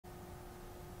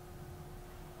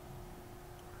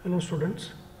Hello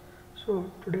students.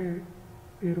 So today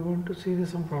we are going to see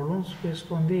some problems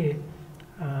based on the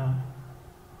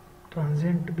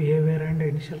transient behavior and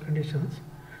initial conditions.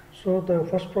 So the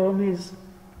first problem is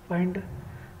find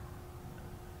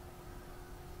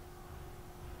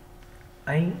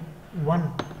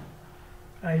I1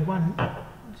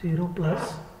 0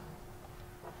 plus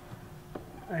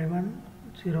I1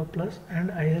 0 plus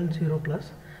and IL 0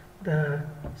 plus. The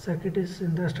circuit is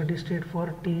in the steady state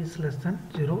for t is less than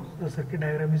 0. The circuit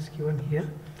diagram is given here.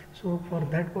 So for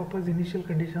that purpose, initial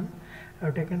condition I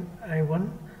have taken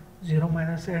I1 0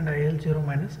 minus and IL 0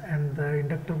 minus, and the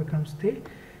inductor becomes the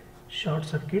short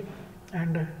circuit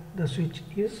and the switch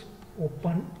is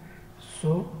open.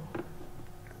 So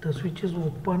the switch is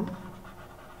open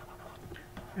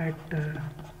at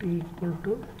t equal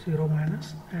to 0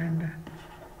 minus and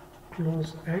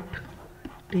close at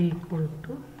t equal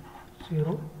to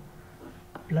 0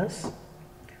 plus.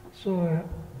 So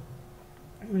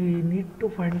we need to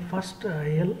find first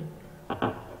IL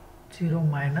 0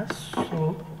 minus.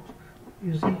 So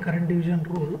using current division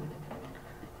rule,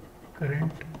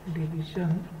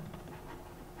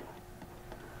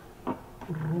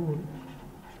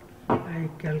 I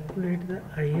calculate the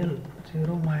IL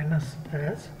 0 minus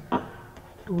as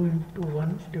 2 into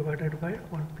 1 divided by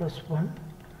 1 plus 1.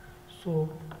 So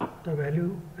the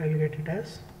value I will get it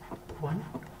as 1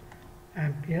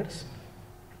 amperes,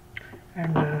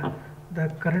 and the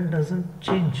current doesn't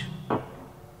change.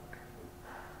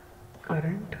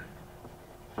 Current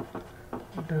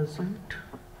doesn't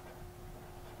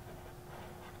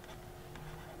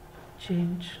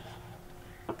change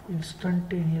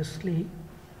instantaneously.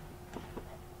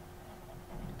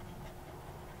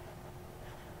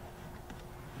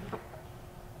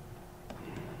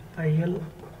 IL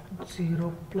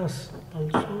 0 plus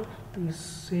also is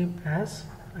same as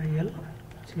IL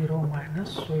 0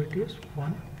 minus, so it is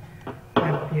 1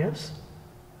 amperes,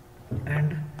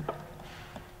 and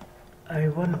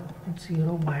I1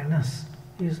 0 minus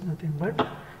is nothing but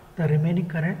the remaining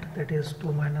current, that is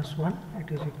 2 minus 1,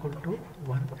 it is equal to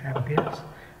 1 amperes,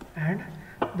 and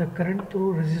the current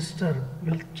through resistor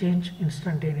will change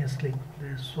instantaneously.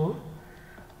 So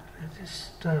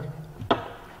resistor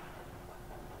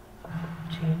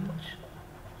change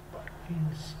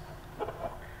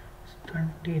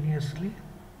instantaneously,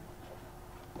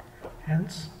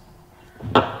 hence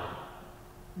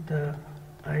the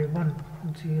I1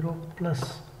 0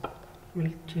 plus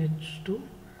will change to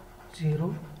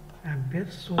 0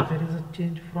 amperes. So there is a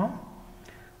change from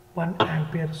 1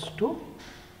 amperes to,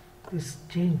 this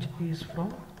change is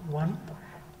from 1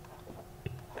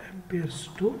 amperes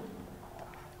to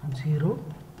 0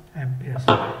 amperes.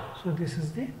 So this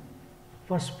is the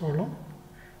first problem.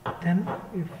 Then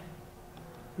if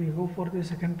we go for the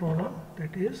second problem,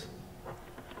 that is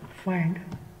find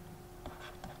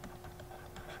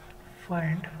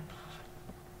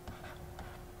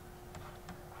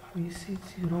Vc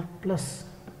 0 plus.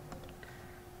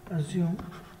 Assume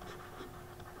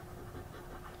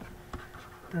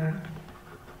the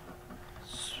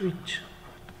switch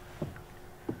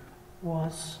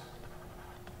was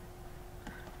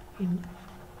in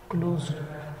closed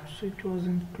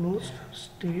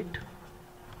state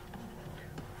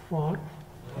for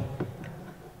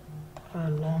a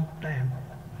long time.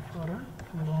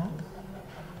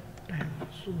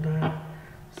 So the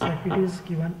circuit is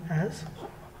given as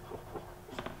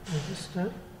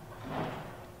resistor,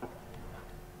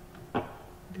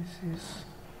 this is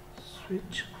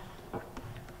switch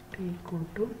t equal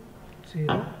to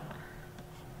 0,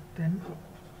 then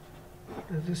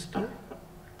resistor,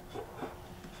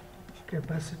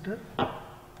 capacitor,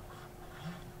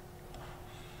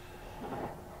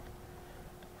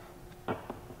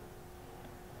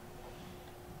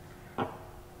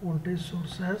 voltage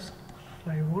source as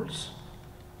 5 volts,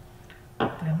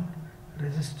 then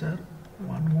resistor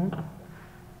 1 ohm,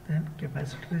 then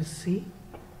capacitor is C,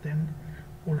 then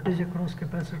voltage across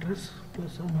capacitor is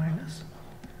plus or minus,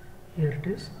 here it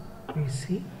is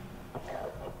Vc.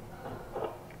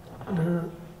 The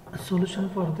solution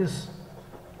for this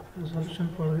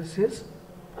is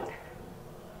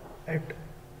at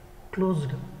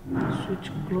closed,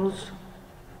 switch closed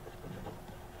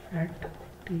at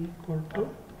t equal to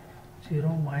 0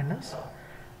 minus,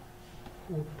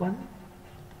 open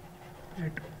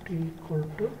at t equal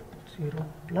to 0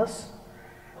 plus,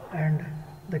 and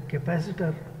the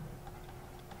capacitor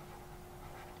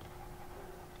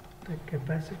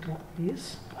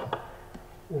is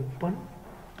open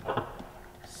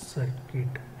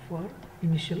circuit for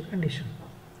initial condition.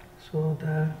 So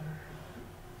the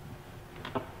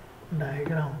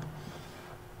diagram,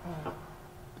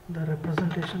 the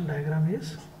representation diagram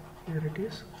is here it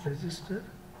is resistor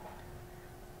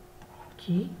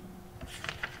key,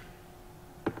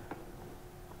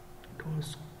 it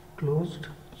was closed,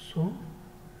 so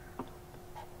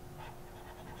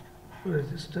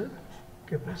resistor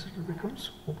capacitor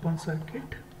becomes open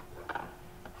circuit.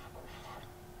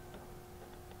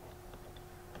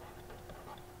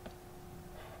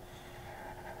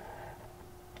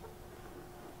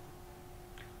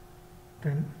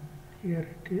 Then here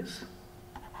it is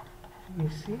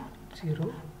VC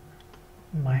 0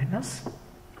 minus,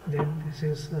 then this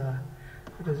is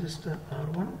resistor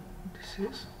R1, this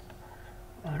is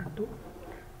R2,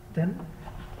 then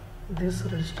this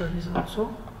resistor is also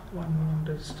one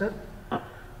resistor,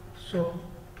 so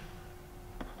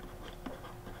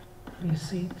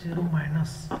VC 0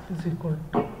 minus is equal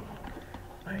to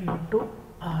I into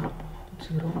R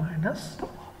 0 minus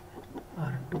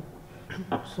R2.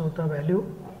 So the value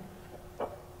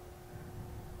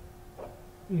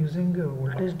using a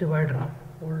voltage divider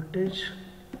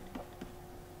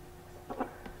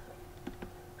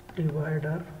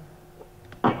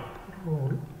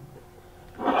rule,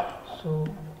 so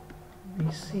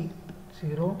VC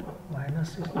 0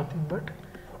 minus is nothing but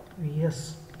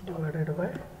Vs divided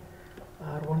by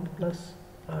R1 plus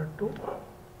R2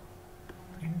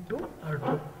 into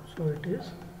R2, so it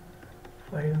is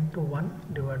 5 into 1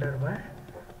 divided by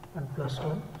 1 plus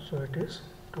 1, so it is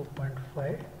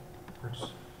 2.5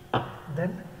 volts.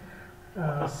 Then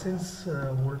since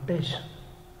voltage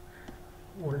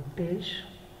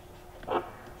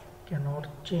cannot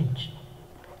change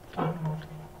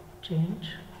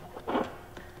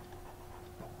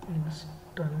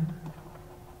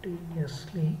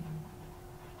instantaneously,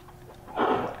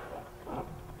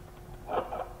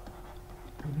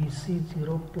 VC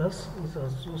 0 plus is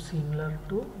also similar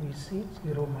to VC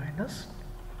 0 minus,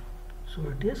 so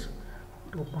it is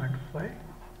 2.5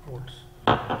 volts.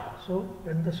 So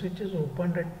when the switch is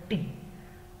opened at T,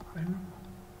 when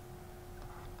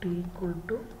T equal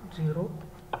to 0,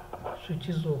 switch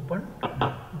is opened,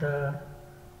 the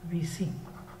VC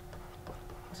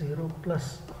 0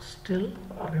 plus still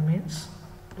remains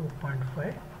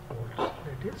 2.5 volts,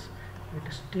 that is,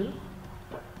 it still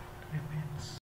remains.